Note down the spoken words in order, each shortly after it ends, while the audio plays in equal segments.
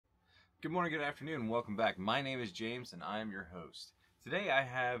Good morning, good afternoon, and welcome back. My name is James, and I am your host. Today I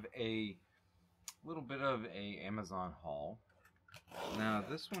have a little bit of a Amazon haul. Now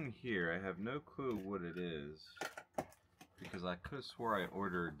this one here, I have no clue what it is, because I could have swore I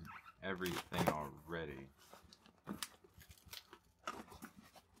ordered everything already.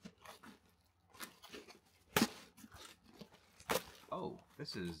 Oh,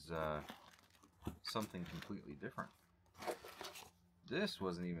 this is something completely different. This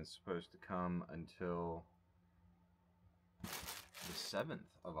wasn't even supposed to come until the 7th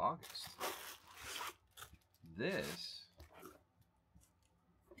of August. This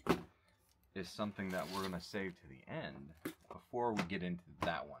is something that we're going to save to the end before we get into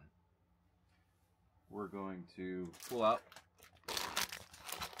that one. We're going to pull out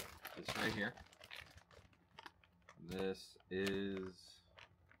this right here. This is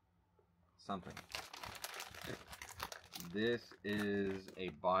something. This is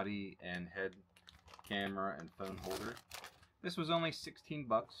a body and head camera and phone holder. This was only 16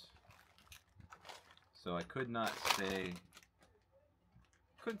 bucks. So I couldn't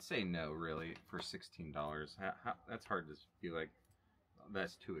say no really for $16. That's hard to be like,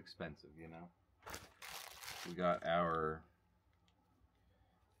 that's too expensive, you know. We got our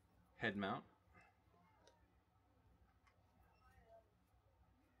head mount.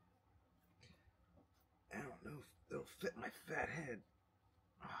 I don't know if they'll fit my fat head.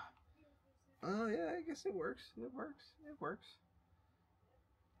 Oh yeah, I guess it works. It works.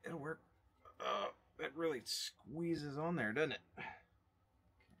 It'll work. That really squeezes on there, doesn't it? Okay.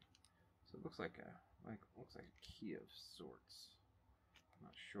 So it looks like a key of sorts.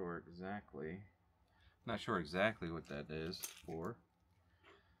 Not sure exactly what that is for.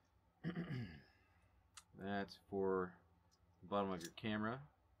 That's for the bottom of your camera.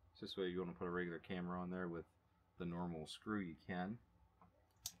 This way you want to put a regular camera on there with the normal screw you can,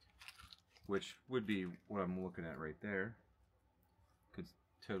 which would be what I'm looking at right there. Could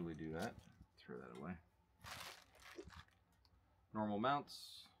totally do that. Throw that away. Normal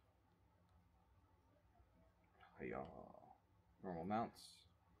mounts. Hey y'all. Normal mounts.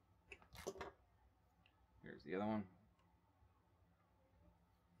 Here's the other one.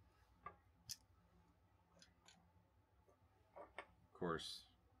 Of course,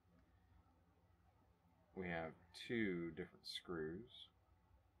 we have two different screws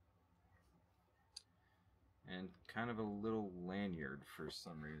and kind of a little lanyard for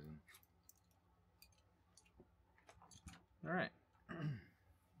some reason. All right.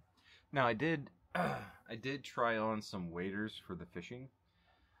 Now I did try on some waders for the fishing.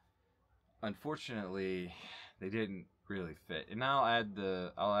 Unfortunately, they didn't really fit, and I'll add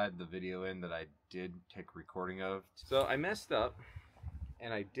the video in that I did take recording of. So I messed up,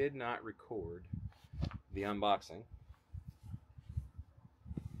 and I did not record the unboxing,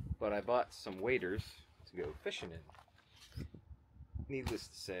 but I bought some waders to go fishing in. Needless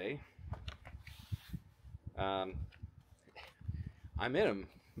to say, I'm in them,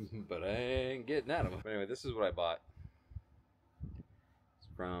 but I ain't getting at them. But anyway, this is what I bought. It's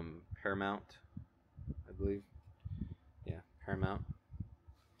from Paramount, I believe. Yeah, Paramount.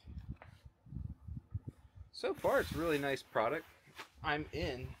 So far, it's a really nice product. I'm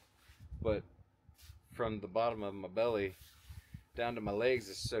in, but from the bottom of my belly down to my legs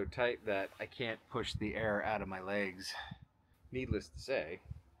is so tight that I can't push the air out of my legs. Needless to say,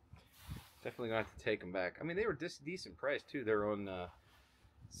 definitely gonna have to take them back. I mean, they were decent price too. They were on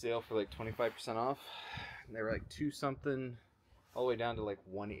sale for like 25% off. And they were like 2 something, all the way down to like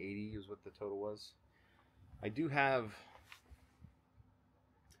 180 is what the total was. I do have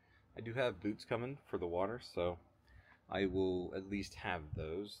boots coming for the water, so I will at least have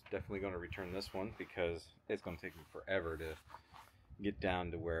those. Definitely going to return this one because it's going to take me forever to get down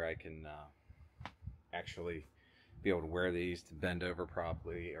to where I can actually be able to wear these to bend over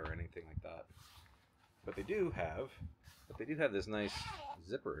properly or anything like that. But they do have this nice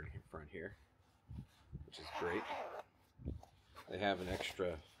zipper in front here, which is great. They have an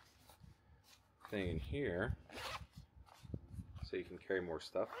extra thing in here so you can carry more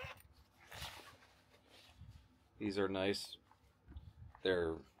stuff. These are nice.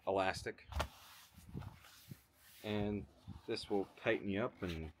 They're elastic, and this will tighten you up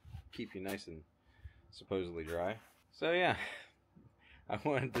and keep you nice and supposedly dry. So yeah, I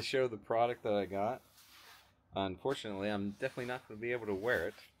wanted to show the product that I got. Unfortunately, I'm definitely not going to be able to wear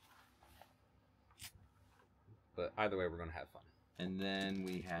it, but either way, we're going to have fun. And then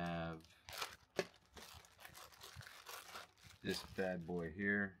we have this bad boy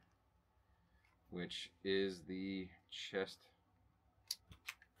here, which is the chest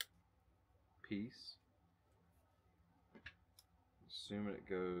piece. Assuming it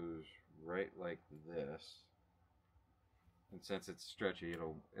goes right like this. And since it's stretchy,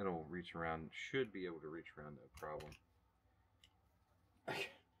 it'll reach around, should be able to reach around, no problem. I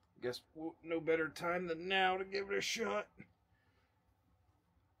guess no better time than now to give it a shot.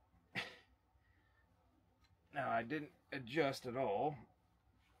 Now, I didn't adjust at all,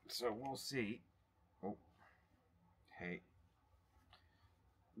 so we'll see. Oh, hey.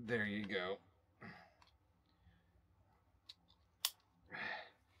 There you go.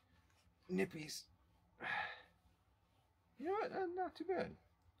 Nippies. You know what? Not too bad.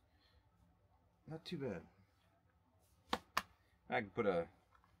 Not too bad. I can put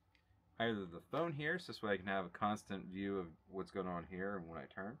either the phone here, so this way I can have a constant view of what's going on here and when I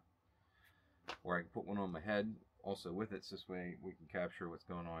turn. Or I can put one on my head also with it, so this way we can capture what's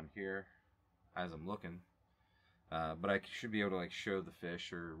going on here as I'm looking. But I should be able to like show the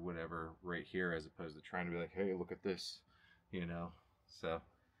fish or whatever right here, as opposed to trying to be like, hey, look at this, you know. So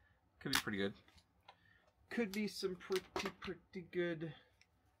could be pretty good. Could be some pretty good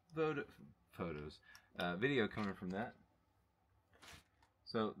video coming from that.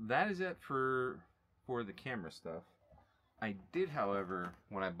 So that is it for the camera stuff. I did, however,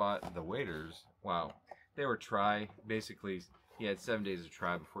 when I bought the waders, wow, they were try. Basically, you had 7 days to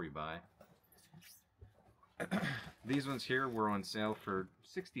try before you buy. These ones here were on sale for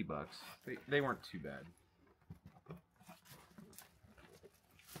 60 bucks. They weren't too bad.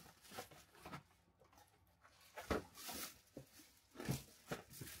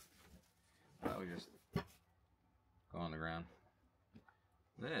 We just go on the ground.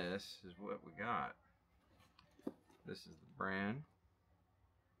 This is what we got. This is the brand.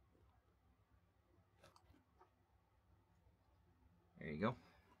 There you go.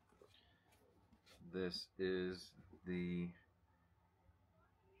 This is the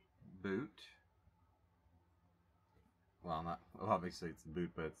boot. Well, not obviously it's the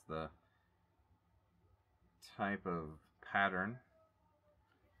boot, but it's the type of pattern.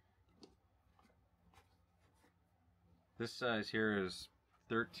 This size here is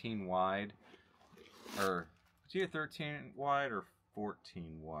 13 wide, or it's either 13 wide or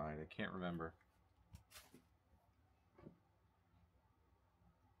 14 wide. I can't remember.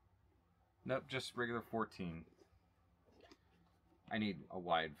 Nope, just regular 14. I need a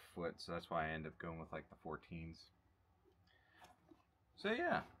wide foot, so that's why I end up going with like the 14s. So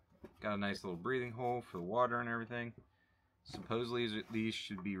yeah, got a nice little breathing hole for the water and everything. Supposedly these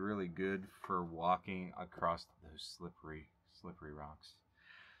should be really good for walking across those slippery rocks.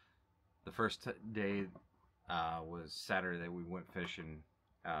 The first day was Saturday. We went fishing.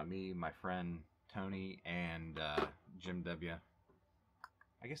 Me, my friend Tony, and Jim W.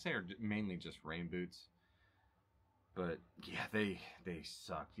 I guess they are mainly just rain boots. But yeah, they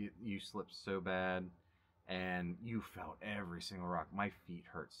suck. You slip so bad, and you felt every single rock. My feet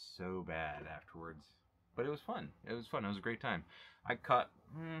hurt so bad afterwards. But it was fun. It was fun. It was a great time. I caught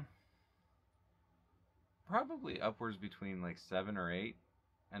probably upwards between like 7 or 8.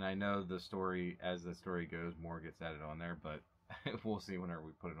 And I know the story, as the story goes, more gets added on there. But we'll see whenever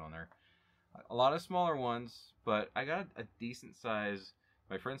we put it on there. A lot of smaller ones, but I got a decent size.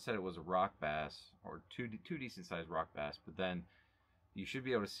 My friend said it was a rock bass, or two decent sized rock bass. But then you should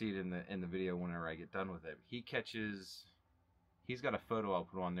be able to see it in the video whenever I get done with it. He's got a photo I'll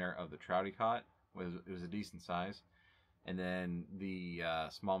put on there of the trout he caught. It was a decent size, and then the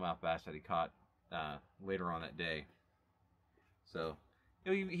smallmouth bass that he caught later on that day. So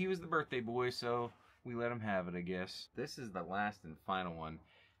he was the birthday boy, so we let him have it, I guess. This is the last and final one.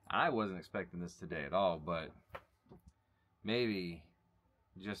 I wasn't expecting this today at all, but maybe,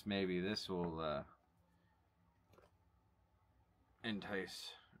 just maybe, this will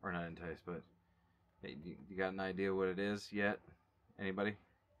entice, or not entice, but hey, you got an idea what it is yet? Anybody?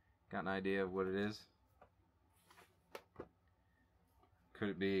 Got an idea of what it is? Could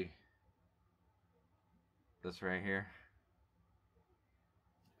it be this right here?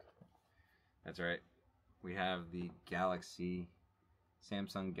 That's right. We have the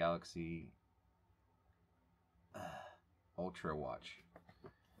Samsung Galaxy Ultra watch.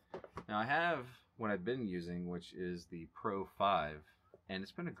 Now I have what I've been using, which is the Pro 5, and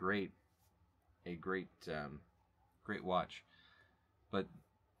it's been a great watch. But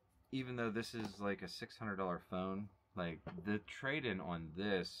even though this is like a $600 phone, like the trade-in on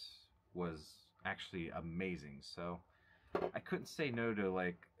this was actually amazing. So I couldn't say no to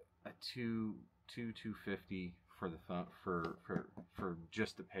like a $250 for the phone for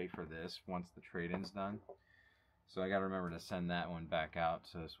just to pay for this once the trade-in's done. So I gotta remember to send that one back out,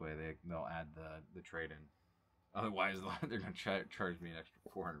 so this way they'll add the trade-in. Otherwise they're gonna charge me an extra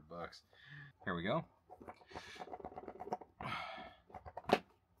 400 bucks. Here we go.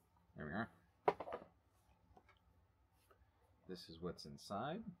 There This is what's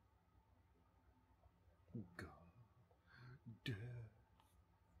inside. God.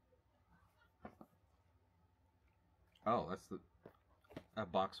 Oh, that's a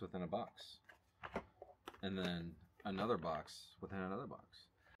box within a box. And then another box within another box.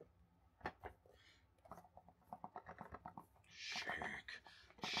 Shake,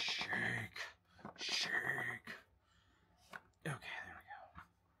 shake, shake. Okay, there we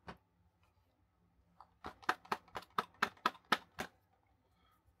go.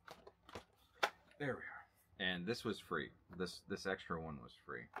 There we are. And this was free. This extra one was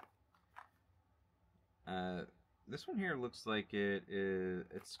free. This one here looks like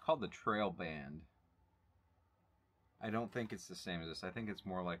it's called the Trail Band. I don't think it's the same as this. I think it's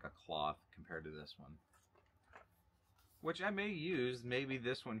more like a cloth compared to this one. Which I may use. Maybe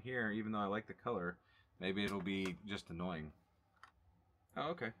this one here, even though I like the color, maybe it'll be just annoying. Oh,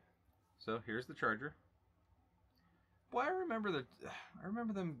 okay. So here's the charger. Boy, I remember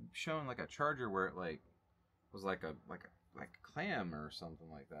them showing like a charger where it like was like a clam or something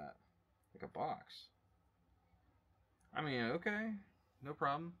like that. Like a box. I mean, okay, no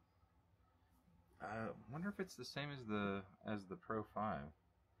problem. Wonder if it's the same as the Pro 5.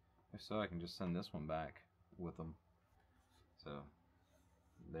 If so, I can just send this one back with them. So,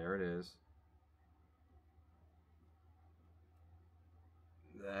 there it is.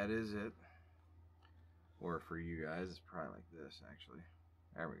 That is it. Or for you guys, it's probably like this, actually.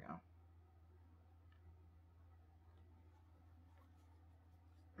 There we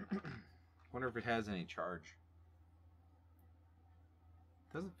go. Wonder if it has any charge.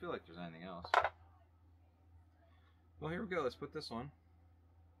 Doesn't feel like there's anything else. Well, here we go. Let's put this on.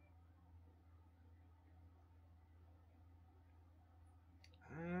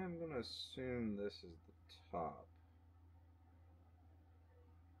 I'm going to assume this is the top.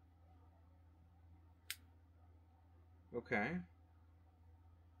 Okay.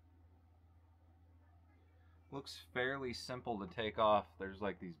 Looks fairly simple to take off. There's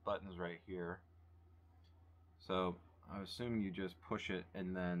like these buttons right here. So I assume you just push it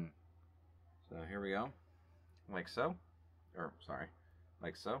and then, so here we go. Like so. Or, sorry.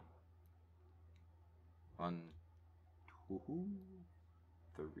 Like so. 1, 2,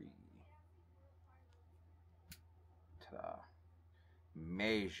 3. Ta-da.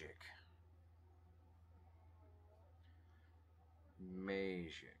 Magic.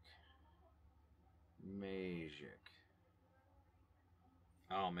 Magic. Magic.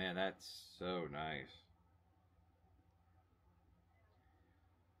 Oh man, that's so nice.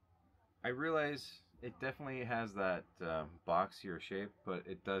 I realize it definitely has that boxier shape, but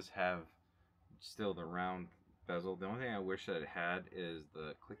it does have still the round bezel. The only thing I wish that it had is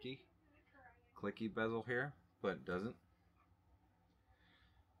the clicky bezel here, but it doesn't.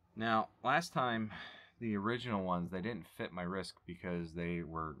 Now, last time, the original ones, they didn't fit my wrist because they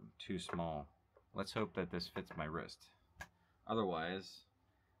were too small. Let's hope that this fits my wrist. Otherwise,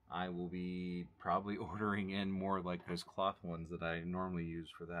 I will be probably ordering in more like those cloth ones that I normally use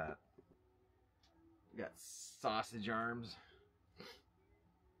for that. Got sausage arms.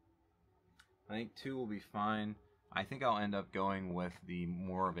 I think 2 will be fine. I think I'll end up going with the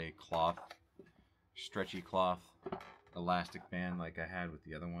more of a cloth, stretchy cloth elastic band like I had with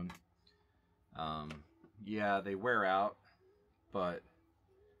the other one. Yeah, they wear out, but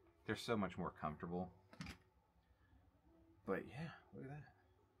they're so much more comfortable. But yeah, look at that.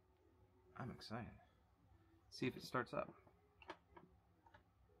 I'm excited. See if it starts up.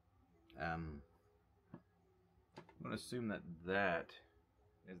 I'm going to assume that that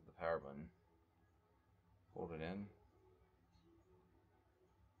is the power button. Hold it in.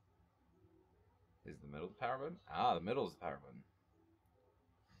 Is the middle the power button? Ah, the middle is the power button.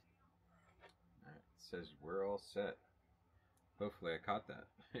 Alright, it says we're all set. Hopefully I caught that.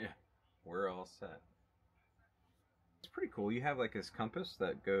 Yeah, we're all set. It's pretty cool. You have like this compass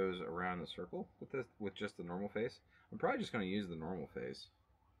that goes around the circle with just the normal face. I'm probably just going to use the normal face.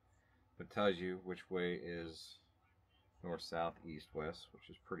 But it tells you which way is north, south, east, west, which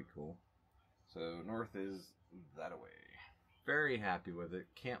is pretty cool. So north is that way. Very happy with it.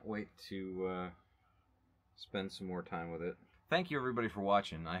 Can't wait to spend some more time with it. Thank you everybody for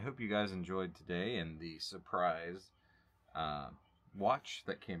watching. I hope you guys enjoyed today and the surprise watch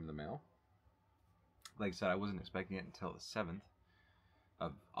that came in the mail. Like I said, I wasn't expecting it until the 7th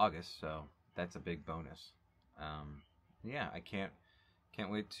of August, so that's a big bonus. Yeah, I can't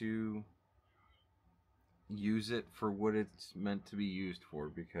wait to use it for what it's meant to be used for,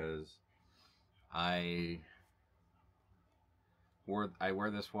 because I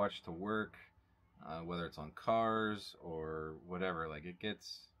wear this watch to work, whether it's on cars or whatever. Like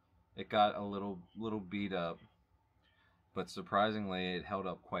it got a little beat up, but surprisingly it held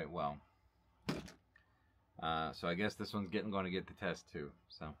up quite well. So I guess this one's going to get the test too.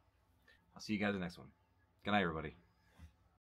 So I'll see you guys in the next one. Good night, everybody.